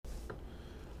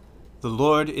The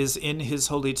Lord is in his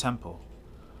holy temple.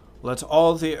 Let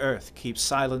all the earth keep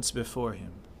silence before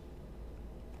him.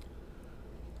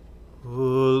 O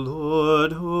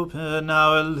Lord, open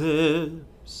our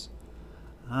lips,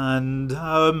 and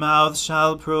our mouth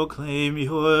shall proclaim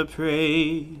your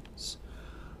praise.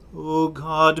 O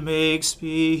God, make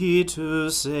speed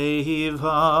to save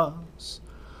us.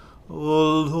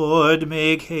 O Lord,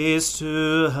 make haste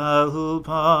to help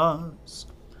us.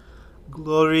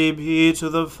 Glory be to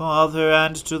the Father,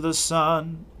 and to the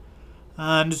Son,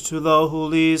 and to the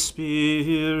Holy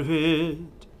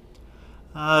Spirit,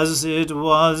 as it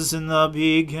was in the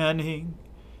beginning,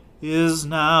 is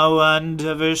now, and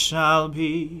ever shall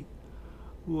be,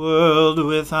 world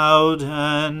without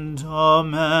end.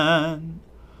 Amen.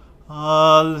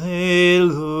 Alleluia.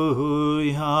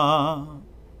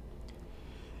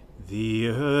 The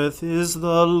earth is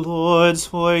the Lord's,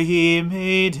 for he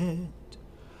made it.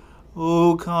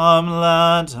 O come,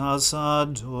 let us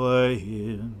adore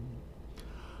him.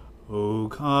 O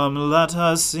come, let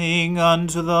us sing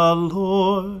unto the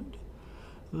Lord.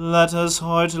 Let us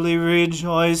heartily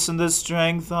rejoice in the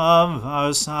strength of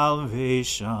our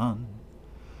salvation.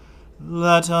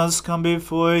 Let us come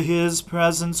before his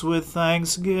presence with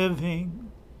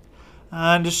thanksgiving,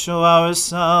 and show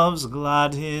ourselves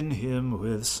glad in him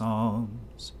with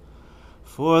psalms.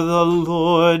 For the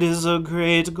Lord is a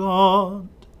great God,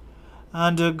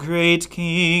 and a great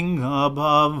King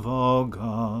above all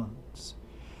gods.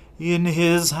 In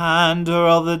his hand are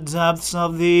all the depths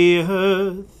of the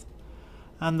earth,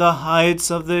 and the heights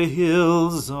of the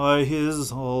hills are his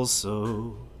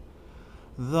also.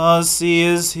 The sea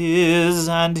is his,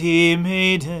 and he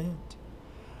made it,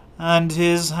 and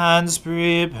his hands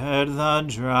prepared the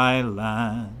dry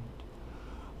land.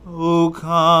 O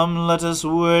come, let us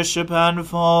worship and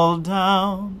fall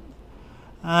down,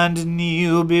 and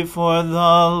kneel before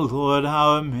the Lord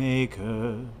our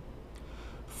Maker.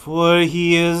 For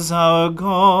he is our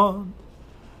God,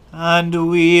 and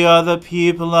we are the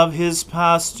people of his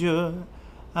pasture,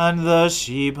 and the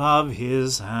sheep of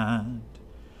his hand.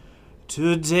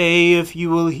 Today, if you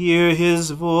will hear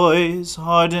his voice,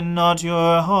 harden not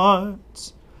your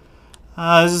hearts,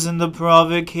 as in the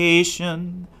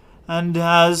provocation, and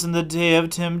as in the day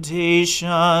of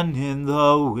temptation in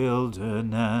the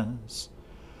wilderness,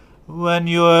 when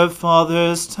your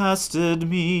fathers tested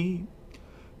me,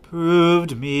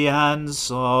 proved me, and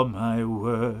saw my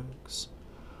works.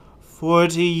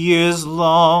 40 years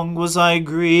long was I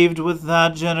grieved with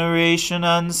that generation,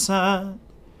 and said,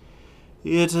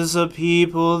 It is a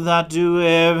people that do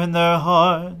err in their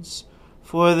hearts,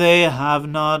 for they have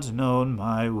not known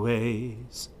my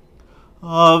ways,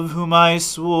 of whom I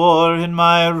swore in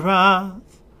my wrath,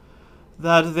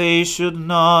 that they should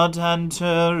not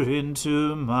enter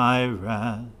into my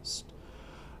rest.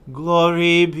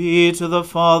 Glory be to the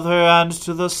Father, and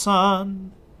to the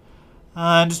Son,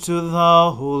 and to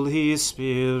the Holy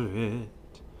Spirit,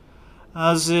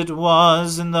 as it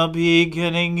was in the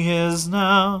beginning, is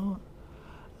now,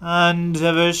 and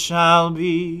ever shall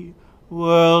be,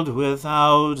 world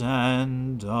without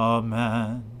end.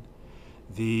 Amen.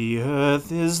 The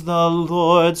earth is the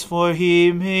Lord's, for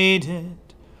he made it.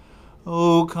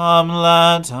 O come,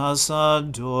 let us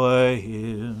adore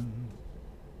him.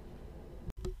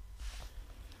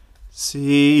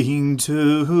 Sing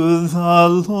to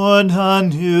the Lord a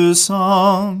new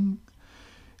song.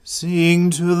 Sing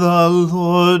to the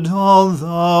Lord, all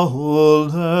the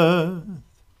whole earth.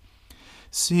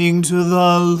 Sing to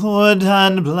the Lord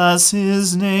and bless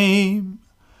his name.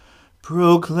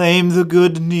 Proclaim the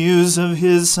good news of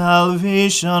his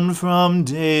salvation from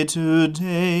day to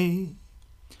day.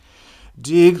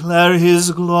 Declare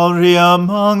his glory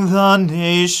among the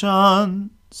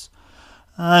nations,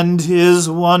 and his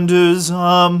wonders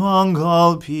among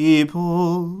all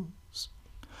peoples.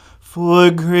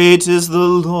 For great is the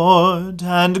Lord,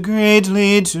 and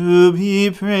greatly to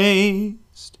be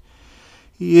praised.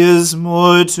 He is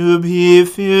more to be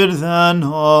feared than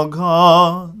all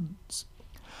gods.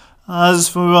 As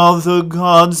for all the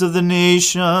gods of the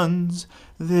nations,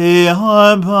 they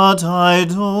are but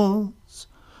idols.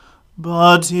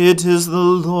 But it is the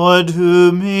Lord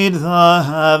who made the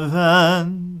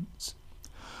heavens.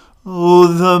 O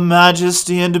the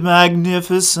majesty and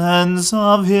magnificence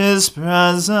of his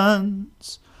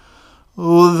presence!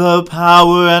 O the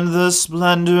power and the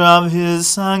splendor of his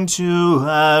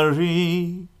sanctuary!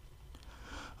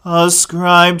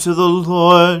 Ascribe to the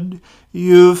Lord,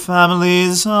 you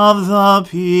families of the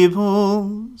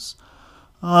peoples.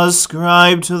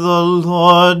 Ascribe to the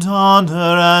Lord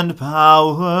honor and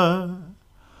power.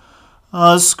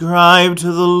 Ascribe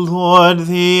to the Lord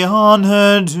the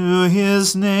honor due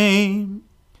his name.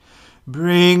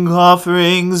 Bring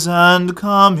offerings and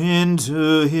come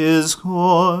into his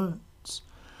courts.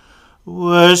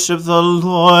 Worship the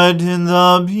Lord in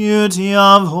the beauty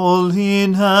of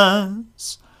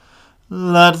holiness.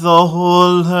 Let the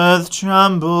whole earth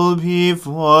tremble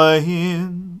before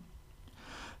him.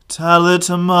 Tell it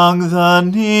among the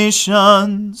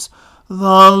nations,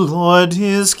 the Lord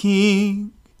is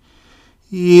King.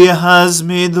 He has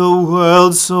made the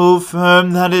world so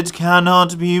firm that it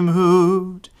cannot be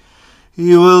moved.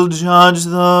 He will judge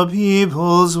the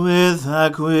peoples with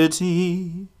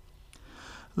equity.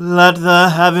 Let the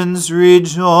heavens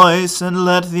rejoice, and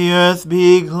let the earth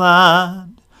be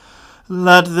glad.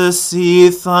 Let the sea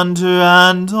thunder,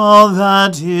 and all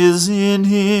that is in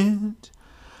it.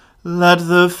 Let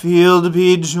the field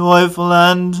be joyful,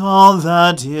 and all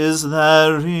that is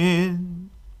therein.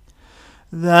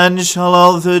 Then shall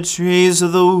all the trees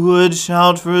of the wood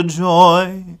shout for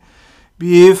joy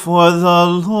before the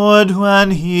Lord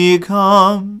when he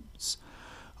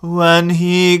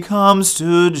comes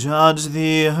to judge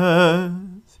the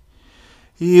earth.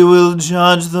 He will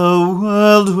judge the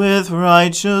world with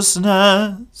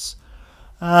righteousness,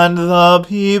 and the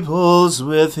peoples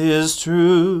with his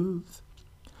truth.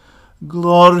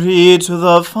 Glory to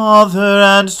the Father,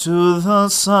 and to the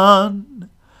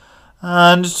Son,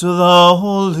 and to the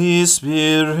Holy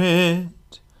Spirit,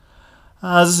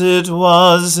 as it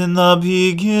was in the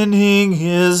beginning,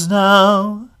 is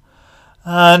now,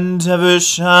 and ever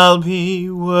shall be,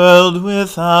 world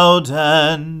without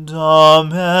end.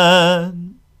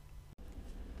 Amen.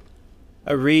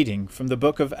 A reading from the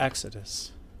book of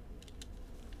Exodus.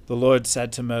 The Lord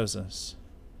said to Moses,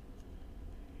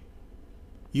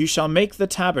 You shall make the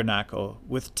tabernacle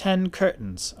with 10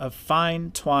 curtains of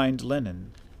fine twined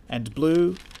linen, and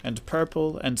blue, and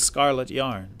purple, and scarlet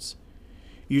yarns.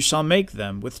 You shall make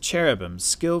them with cherubim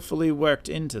skillfully worked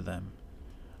into them.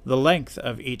 The length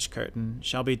of each curtain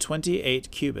shall be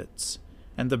 28 cubits,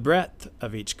 and the breadth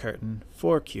of each curtain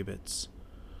 4 cubits.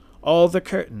 All the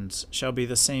curtains shall be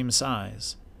the same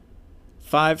size.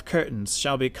 5 curtains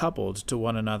shall be coupled to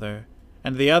one another,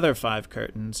 and the other 5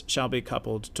 curtains shall be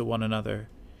coupled to one another.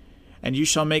 And you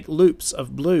shall make loops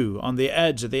of blue on the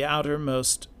edge of the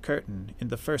outermost curtain in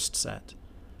the first set.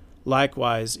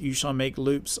 Likewise you shall make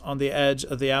loops on the edge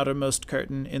of the outermost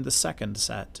curtain in the second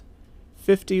set.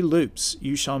 50 loops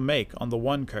you shall make on the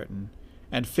one curtain,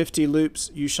 and 50 loops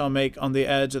you shall make on the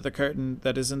edge of the curtain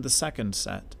that is in the second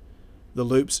set. The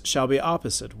loops shall be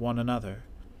opposite one another.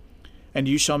 And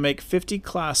you shall make 50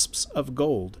 clasps of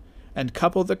gold, and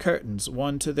couple the curtains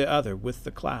one to the other with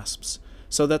the clasps,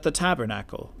 so that the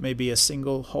tabernacle may be a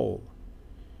single whole.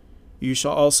 You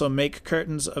shall also make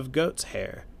curtains of goat's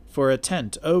hair for a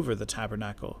tent over the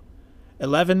tabernacle.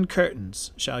 11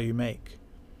 curtains shall you make.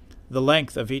 The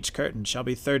length of each curtain shall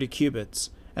be 30 cubits,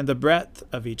 and the breadth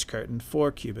of each curtain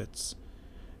 4 cubits.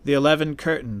 The 11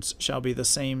 curtains shall be the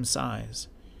same size.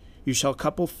 You shall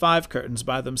couple 5 curtains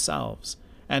by themselves,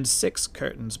 and 6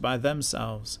 curtains by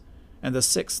themselves, and the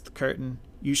 6th curtain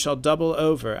you shall double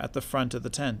over at the front of the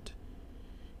tent.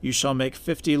 You shall make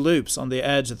 50 loops on the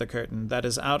edge of the curtain that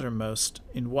is outermost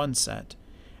in one set,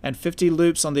 and 50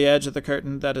 loops on the edge of the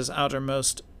curtain that is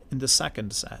outermost in the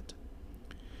second set.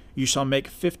 You shall make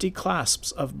 50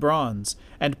 clasps of bronze,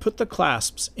 and put the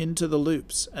clasps into the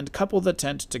loops, and couple the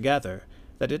tent together,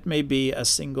 that it may be a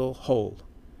single whole.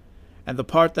 And the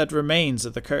part that remains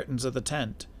of the curtains of the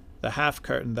tent, the half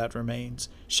curtain that remains,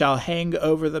 shall hang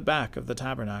over the back of the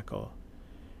tabernacle.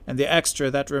 And the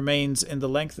extra that remains in the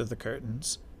length of the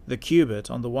curtains, the cubit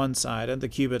on the one side and the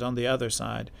cubit on the other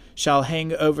side, shall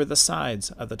hang over the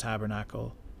sides of the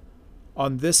tabernacle,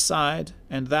 on this side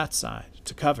and that side,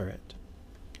 to cover it.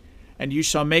 And you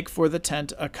shall make for the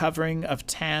tent a covering of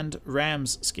tanned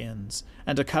ram's skins,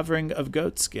 and a covering of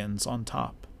goat skins on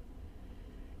top.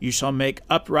 You shall make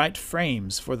upright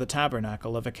frames for the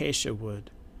tabernacle of acacia wood.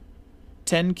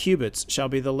 10 cubits shall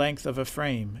be the length of a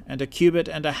frame, and 1.5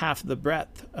 cubits the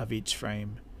breadth of each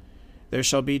frame. There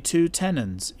shall be 2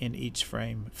 tenons in each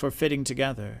frame, for fitting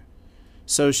together.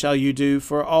 So shall you do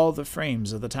for all the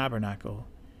frames of the tabernacle.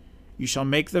 You shall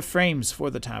make the frames for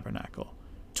the tabernacle,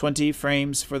 20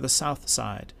 frames for the south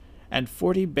side, and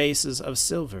 40 bases of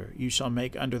silver you shall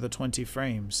make under the 20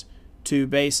 frames, 2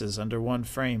 bases under one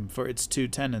frame for its 2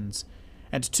 tenons,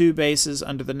 and 2 bases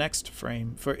under the next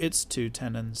frame for its 2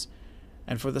 tenons,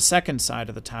 and for the second side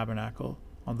of the tabernacle,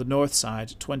 on the north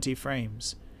side, 20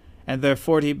 frames, and their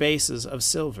 40 bases of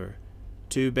silver,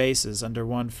 2 bases under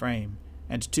one frame,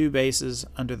 and 2 bases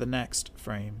under the next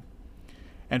frame.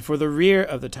 And for the rear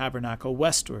of the tabernacle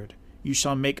westward you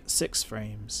shall make 6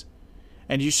 frames.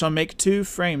 And you shall make 2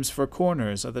 frames for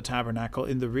corners of the tabernacle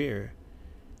in the rear.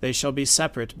 They shall be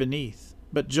separate beneath,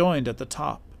 but joined at the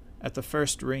top, at the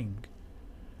first ring.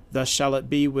 Thus shall it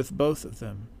be with both of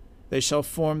them. They shall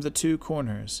form the 2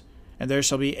 corners, and there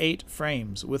shall be 8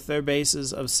 frames with their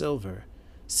bases of silver,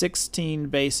 16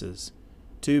 bases,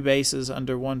 2 bases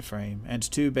under one frame, and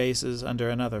 2 bases under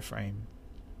another frame.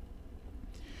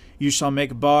 You shall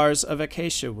make bars of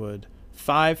acacia wood,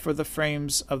 5 for the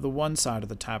frames of the one side of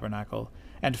the tabernacle,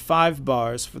 and 5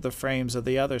 bars for the frames of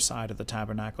the other side of the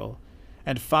tabernacle,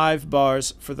 and 5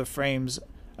 bars for the frames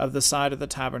of the side of the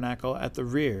tabernacle at the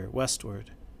rear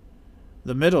westward.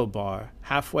 The middle bar,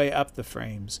 halfway up the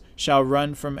frames, shall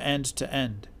run from end to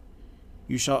end.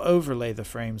 You shall overlay the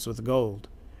frames with gold,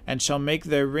 and shall make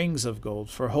their rings of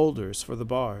gold for holders for the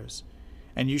bars,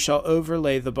 and you shall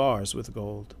overlay the bars with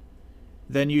gold.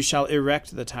 Then you shall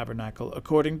erect the tabernacle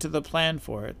according to the plan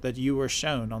for it that you were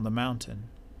shown on the mountain.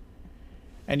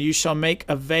 And you shall make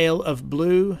a veil of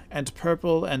blue and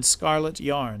purple and scarlet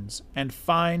yarns, and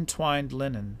fine twined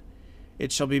linen.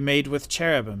 It shall be made with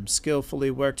cherubim skillfully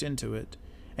worked into it,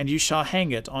 and you shall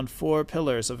hang it on 4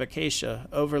 pillars of acacia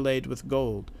overlaid with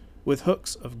gold, with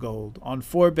hooks of gold, on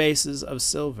 4 bases of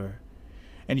silver.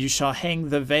 And you shall hang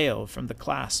the veil from the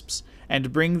clasps,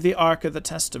 and bring the ark of the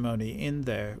testimony in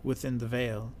there within the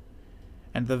veil.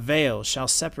 And the veil shall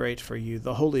separate for you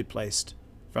the holy place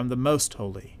from the most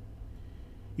holy.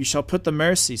 You shall put the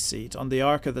mercy seat on the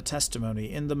ark of the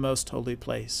testimony in the most holy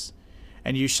place.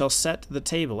 And you shall set the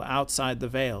table outside the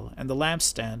veil, and the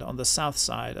lampstand on the south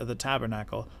side of the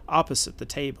tabernacle, opposite the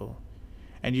table.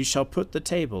 And you shall put the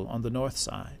table on the north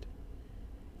side.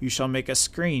 You shall make a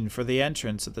screen for the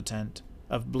entrance of the tent,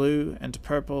 of blue and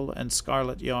purple and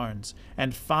scarlet yarns,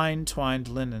 and fine twined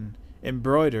linen,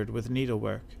 embroidered with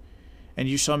needlework. And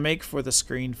you shall make for the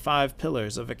screen 5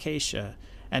 pillars of acacia,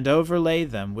 and overlay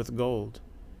them with gold.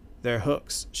 Their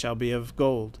hooks shall be of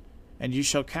gold, and you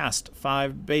shall cast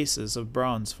 5 bases of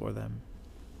bronze for them.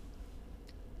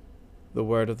 The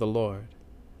word of the Lord.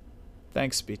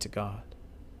 Thanks be to God.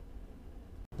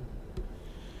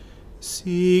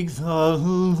 Seek the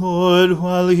Lord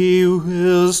while he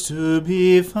wills to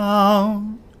be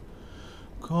found.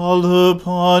 Call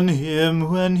upon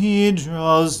him when he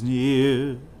draws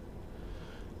near.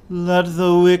 Let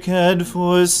the wicked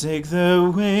forsake their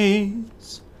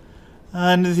ways,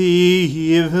 and the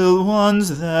evil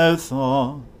ones their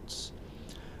thoughts.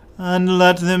 And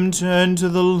let them turn to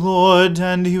the Lord,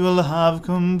 and he will have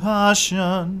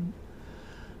compassion,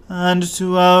 and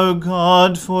to our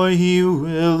God, for he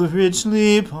will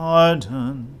richly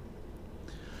pardon.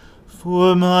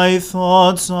 For my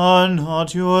thoughts are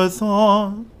not your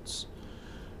thoughts,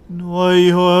 nor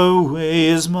your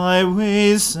ways my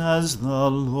ways, says the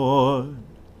Lord.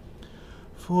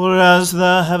 For as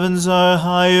the heavens are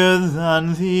higher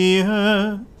than the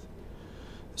earth,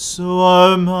 so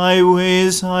are my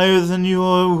ways higher than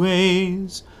your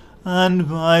ways, and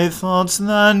my thoughts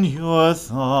than your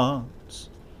thoughts.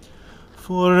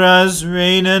 For as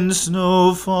rain and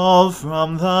snow fall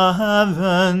from the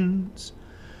heavens,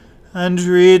 and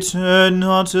return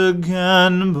not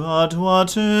again, but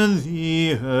water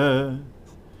the earth,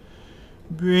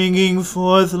 bringing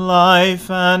forth life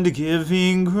and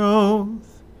giving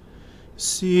growth,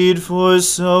 seed for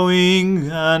sowing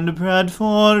and bread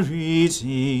for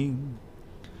eating,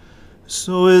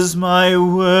 so is my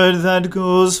word that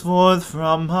goes forth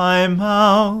from my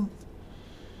mouth.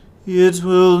 It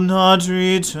will not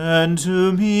return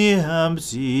to me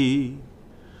empty,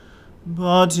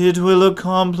 but it will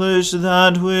accomplish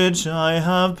that which I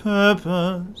have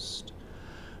purposed,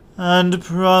 and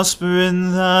prosper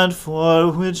in that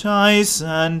for which I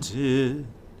sent it.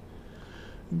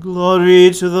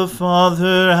 Glory to the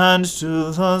Father, and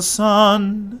to the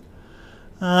Son,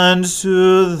 and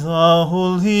to the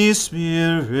Holy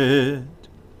Spirit,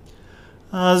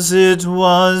 as it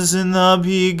was in the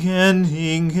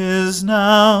beginning, is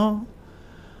now,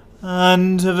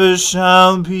 and ever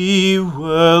shall be,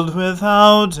 world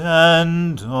without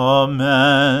end.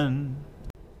 Amen.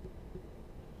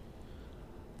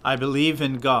 I believe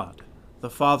in God, the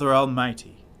Father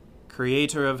Almighty,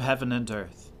 creator of heaven and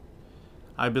earth.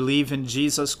 I believe in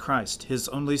Jesus Christ, his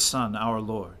only Son, our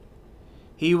Lord.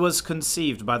 He was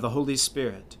conceived by the Holy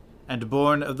Spirit, and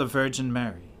born of the Virgin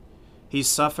Mary. He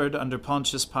suffered under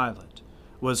Pontius Pilate,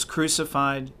 was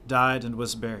crucified, died, and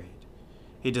was buried.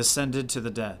 He descended to the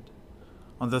dead.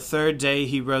 On the 3rd day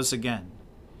he rose again.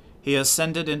 He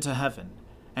ascended into heaven,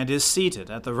 and is seated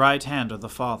at the right hand of the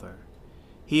Father.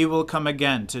 He will come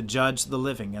again to judge the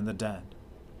living and the dead.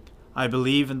 I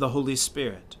believe in the Holy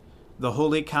Spirit, the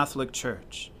Holy Catholic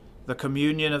Church, the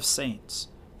communion of saints,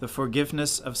 the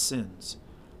forgiveness of sins,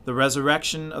 the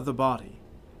resurrection of the body,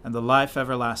 and the life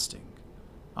everlasting.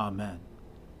 Amen.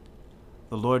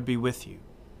 The Lord be with you.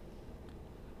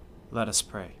 Let us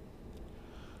pray.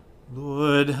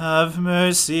 Lord, have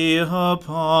mercy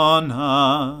upon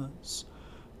us.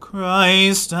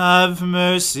 Christ, have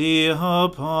mercy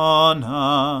upon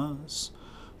us.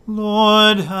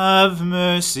 Lord, have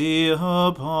mercy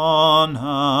upon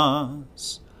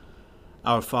us.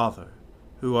 Our Father,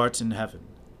 who art in heaven,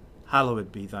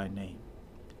 hallowed be thy name.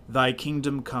 Thy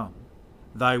kingdom come,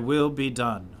 thy will be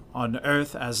done, on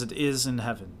earth as it is in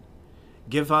heaven.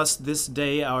 Give us this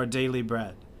day our daily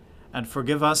bread, and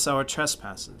forgive us our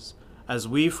trespasses, as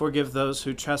we forgive those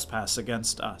who trespass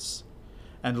against us.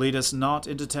 And lead us not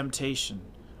into temptation,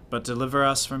 but deliver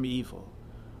us from evil.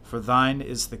 For thine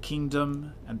is the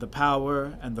kingdom, and the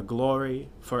power, and the glory,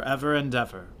 forever and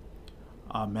ever.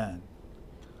 Amen.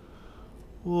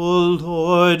 O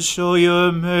Lord, show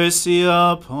your mercy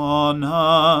upon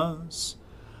us,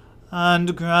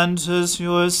 and grant us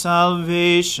your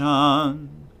salvation.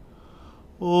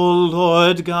 O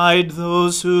Lord, guide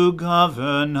those who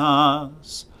govern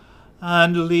us,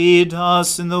 and lead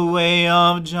us in the way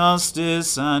of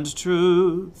justice and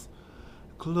truth.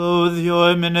 Clothe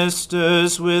your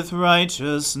ministers with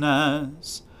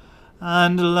righteousness,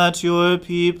 and let your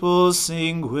people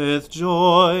sing with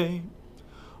joy.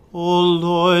 O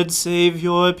Lord, save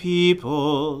your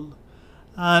people,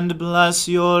 and bless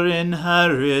your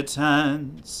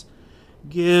inheritance.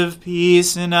 Give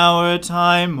peace in our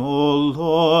time, O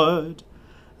Lord,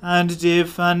 and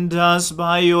defend us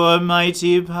by your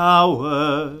mighty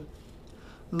power.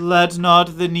 Let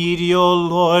not the needy, O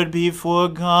Lord, be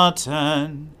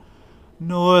forgotten,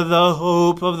 nor the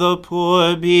hope of the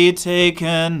poor be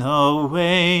taken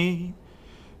away.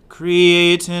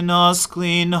 Create in us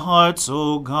clean hearts,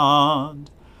 O God,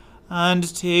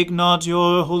 and take not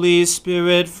your Holy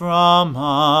Spirit from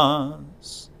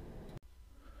us.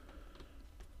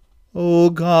 O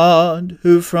God,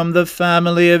 who from the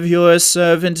family of your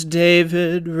servant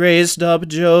David raised up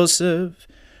Joseph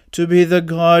to be the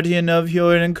guardian of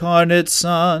your incarnate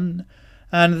Son,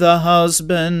 and the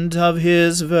husband of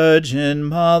his Virgin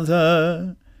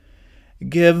Mother,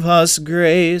 give us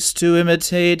grace to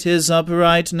imitate his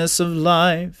uprightness of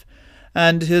life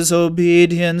and his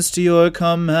obedience to your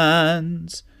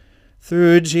commands.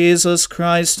 Through Jesus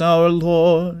Christ our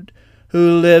Lord,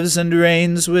 who lives and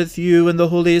reigns with you in the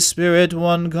Holy Spirit,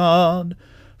 one God,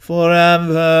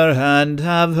 forever and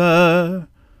ever.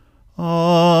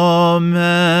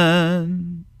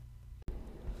 Amen.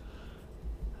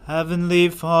 Heavenly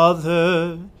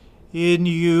Father, in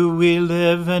you we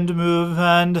live and move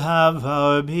and have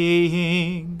our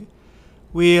being.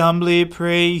 We humbly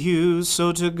pray you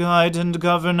so to guide and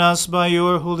govern us by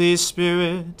your Holy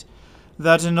Spirit,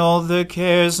 that in all the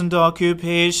cares and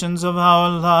occupations of our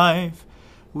life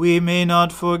we may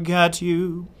not forget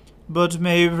you, but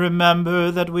may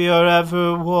remember that we are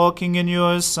ever walking in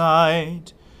your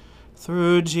sight.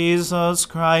 Through Jesus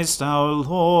Christ our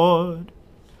Lord.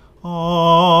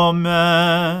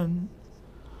 Amen.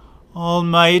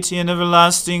 Almighty and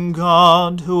everlasting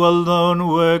God, who alone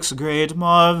works great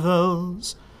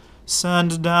marvels,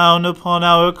 send down upon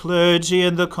our clergy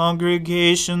and the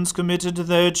congregations committed to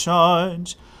their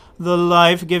charge the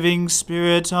life-giving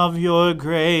Spirit of your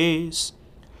grace.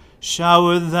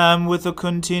 Shower them with the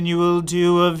continual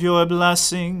dew of your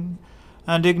blessing,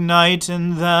 and ignite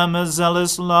in them a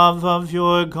zealous love of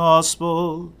your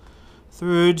gospel.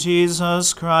 Through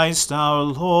Jesus Christ our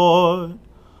Lord.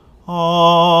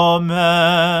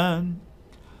 Amen.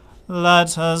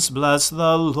 Let us bless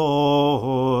the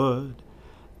Lord.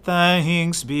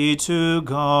 Thanks be to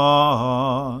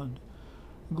God.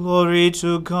 Glory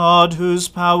to God, whose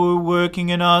power working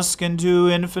in us can do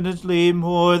infinitely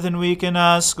more than we can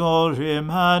ask or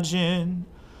imagine.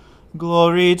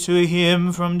 Glory to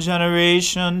him from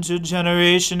generation to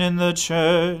generation in the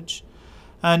church,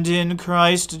 and in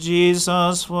Christ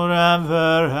Jesus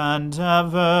forever and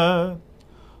ever.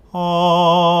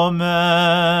 Amen.